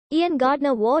Ian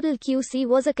Gardner Waddell QC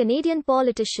was a Canadian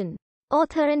politician,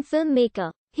 author and filmmaker.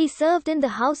 He served in the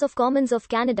House of Commons of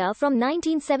Canada from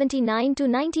 1979 to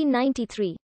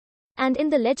 1993, and in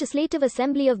the Legislative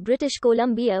Assembly of British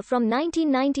Columbia from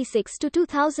 1996 to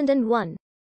 2001.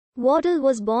 Waddell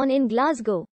was born in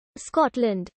Glasgow,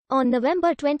 Scotland, on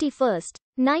November 21,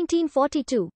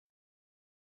 1942.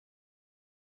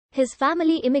 His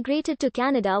family immigrated to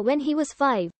Canada when he was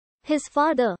 5. His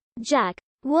father, Jack,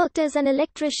 worked as an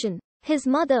electrician. His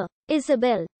mother,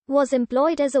 Isabel, was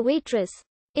employed as a waitress,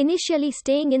 initially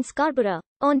staying in Scarborough,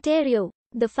 Ontario.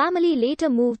 The family later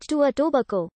moved to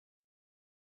Etobicoke.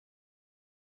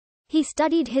 He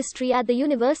studied history at the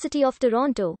University of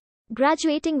Toronto,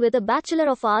 graduating with a Bachelor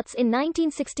of Arts in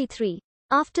 1963,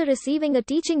 after receiving a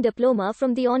teaching diploma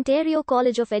from the Ontario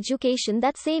College of Education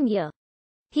that same year.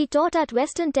 He taught at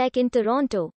Western Tech in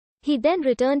Toronto. He then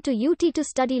returned to UT to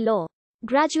study law,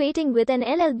 graduating with an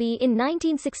LLB in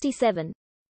 1967.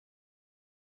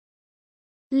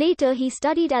 Later he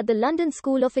studied at the London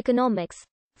School of Economics,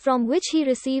 from which he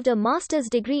received a master's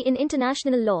degree in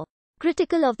international law.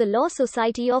 Critical of the Law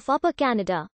Society of Upper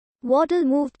Canada, Waddell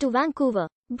moved to Vancouver,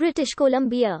 British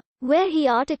Columbia, where he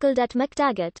articled at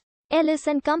McTaggart, Ellis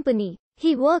and Company.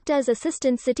 He worked as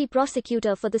assistant city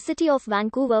prosecutor for the city of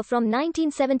Vancouver from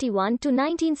 1971 to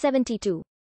 1972,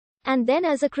 and then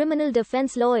as a criminal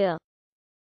defense lawyer.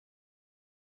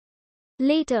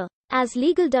 Later, as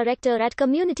legal director at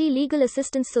Community Legal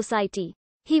Assistance Society,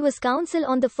 he was counsel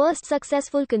on the first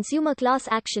successful consumer class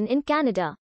action in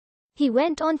Canada. He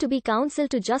went on to be counsel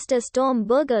to Justice Tom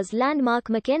Berger's landmark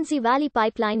Mackenzie Valley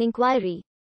Pipeline inquiry.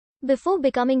 Before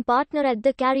becoming partner at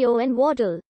the Cario and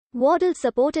Waddell, Waddell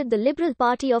supported the Liberal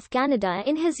Party of Canada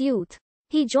in his youth.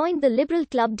 He joined the Liberal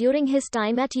Club during his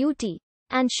time at UT,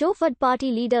 and chauffeured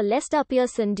party leader Lester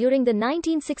Pearson during the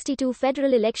 1962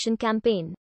 federal election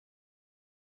campaign.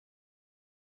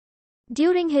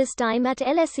 During his time at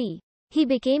LSE, he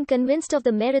became convinced of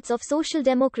the merits of social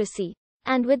democracy,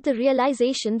 and with the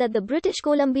realization that the British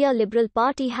Columbia Liberal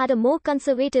Party had a more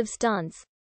conservative stance,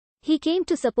 he came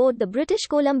to support the British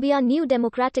Columbia New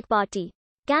Democratic Party,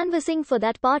 canvassing for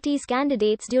that party's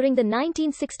candidates during the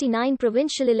 1969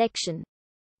 provincial election.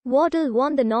 Waddell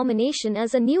won the nomination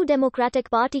as a New Democratic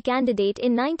Party candidate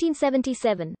in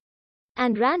 1977,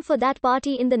 and ran for that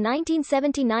party in the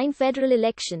 1979 federal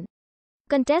election,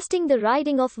 contesting the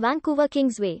riding of Vancouver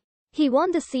Kingsway. He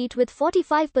won the seat with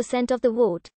 45% of the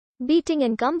vote, beating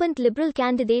incumbent Liberal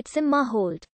candidate Simma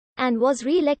Holt, and was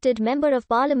re-elected Member of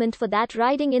Parliament for that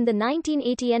riding in the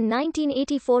 1980 and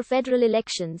 1984 federal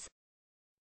elections.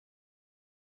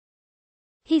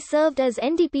 He served as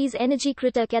NDP's energy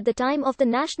critic at the time of the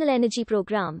National Energy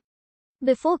Programme,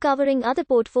 before covering other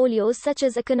portfolios such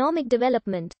as economic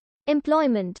development,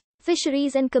 employment,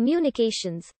 fisheries and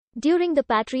communications. During the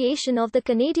patriation of the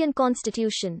Canadian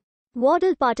Constitution,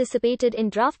 Waddell participated in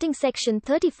drafting Section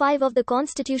 35 of the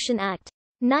Constitution Act,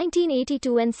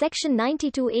 1982 and Section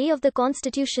 92A of the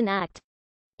Constitution Act,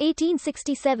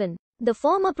 1867. The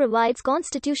former provides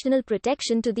constitutional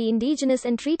protection to the Indigenous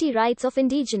and treaty rights of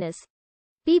Indigenous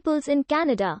peoples in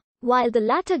Canada, while the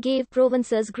latter gave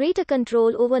provinces greater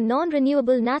control over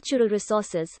non-renewable natural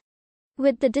resources.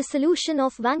 With the dissolution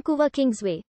of Vancouver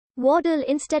Kingsway, Waddell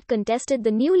instead contested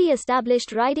the newly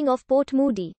established riding of Port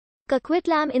Moody,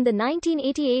 Coquitlam in the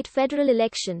 1988 federal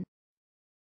election.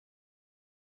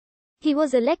 He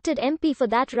was elected MP for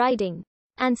that riding,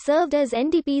 and served as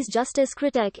NDP's Justice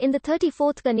Critic in the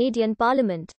 34th Canadian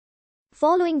Parliament.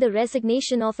 Following the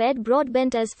resignation of Ed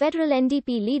Broadbent as federal NDP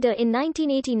leader in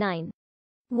 1989,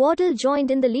 Waddell joined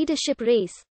in the leadership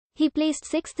race. He placed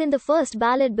 6th in the first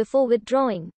ballot before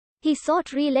withdrawing. He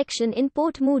sought re-election in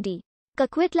Port Moody,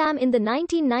 Coquitlam in the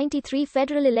 1993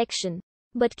 federal election,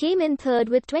 but came in third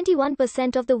with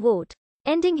 21% of the vote,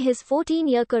 ending his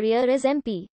 14-year career as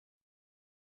MP.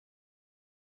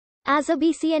 As a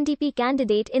BC NDP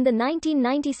candidate in the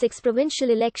 1996 provincial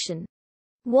election,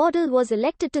 Waddell was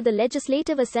elected to the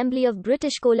Legislative Assembly of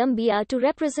British Columbia to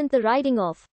represent the riding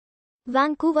of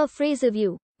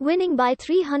Vancouver-Fraserview, winning by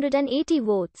 380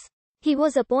 votes. He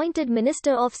was appointed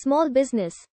Minister of Small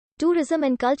Business, Tourism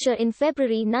and Culture in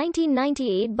February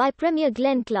 1998 by Premier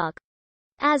Glenn Clark.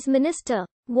 As minister,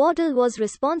 Waddell was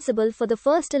responsible for the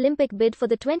first Olympic bid for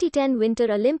the 2010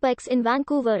 Winter Olympics in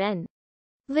Vancouver and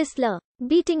Whistler,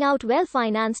 beating out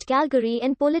well-financed Calgary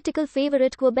and political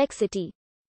favorite Quebec City.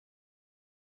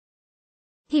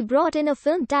 He brought in a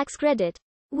film tax credit,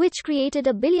 which created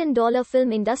a billion-dollar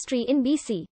film industry in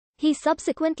BC. He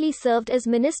subsequently served as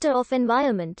Minister of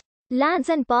Environment, Lands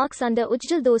and Parks under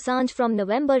Ujjal Dosanjh from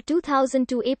November 2000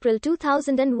 to April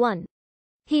 2001.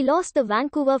 He lost the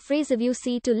Vancouver Fraserview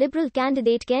seat to Liberal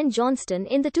candidate Ken Johnston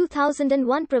in the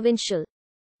 2001 provincial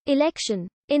election.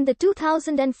 In the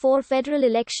 2004 federal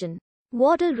election,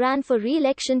 Waddell ran for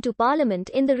re-election to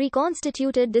Parliament in the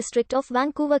reconstituted district of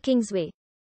Vancouver Kingsway,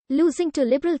 losing to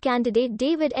Liberal candidate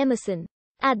David Emerson.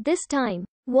 At this time,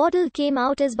 Waddell came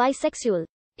out as bisexual.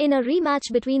 In a rematch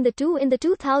between the two in the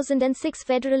 2006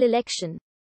 federal election,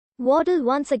 Waddell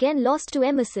once again lost to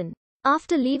Emerson.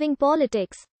 After leaving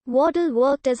politics, Waddell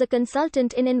worked as a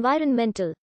consultant in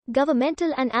environmental,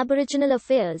 governmental and Aboriginal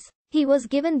affairs. He was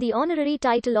given the honorary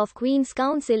title of Queen's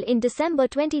Counsel in December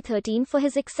 2013 for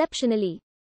his exceptionally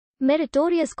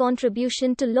meritorious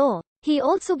contribution to law. He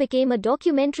also became a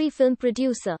documentary film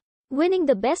producer, winning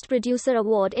the Best Producer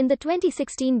award in the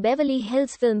 2016 Beverly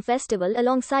Hills Film Festival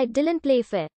alongside Dylan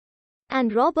Playfair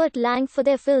and Robert Lang for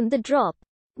their film The Drop.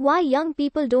 Why Young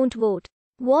People Don't Vote.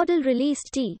 Waddell released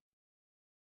T.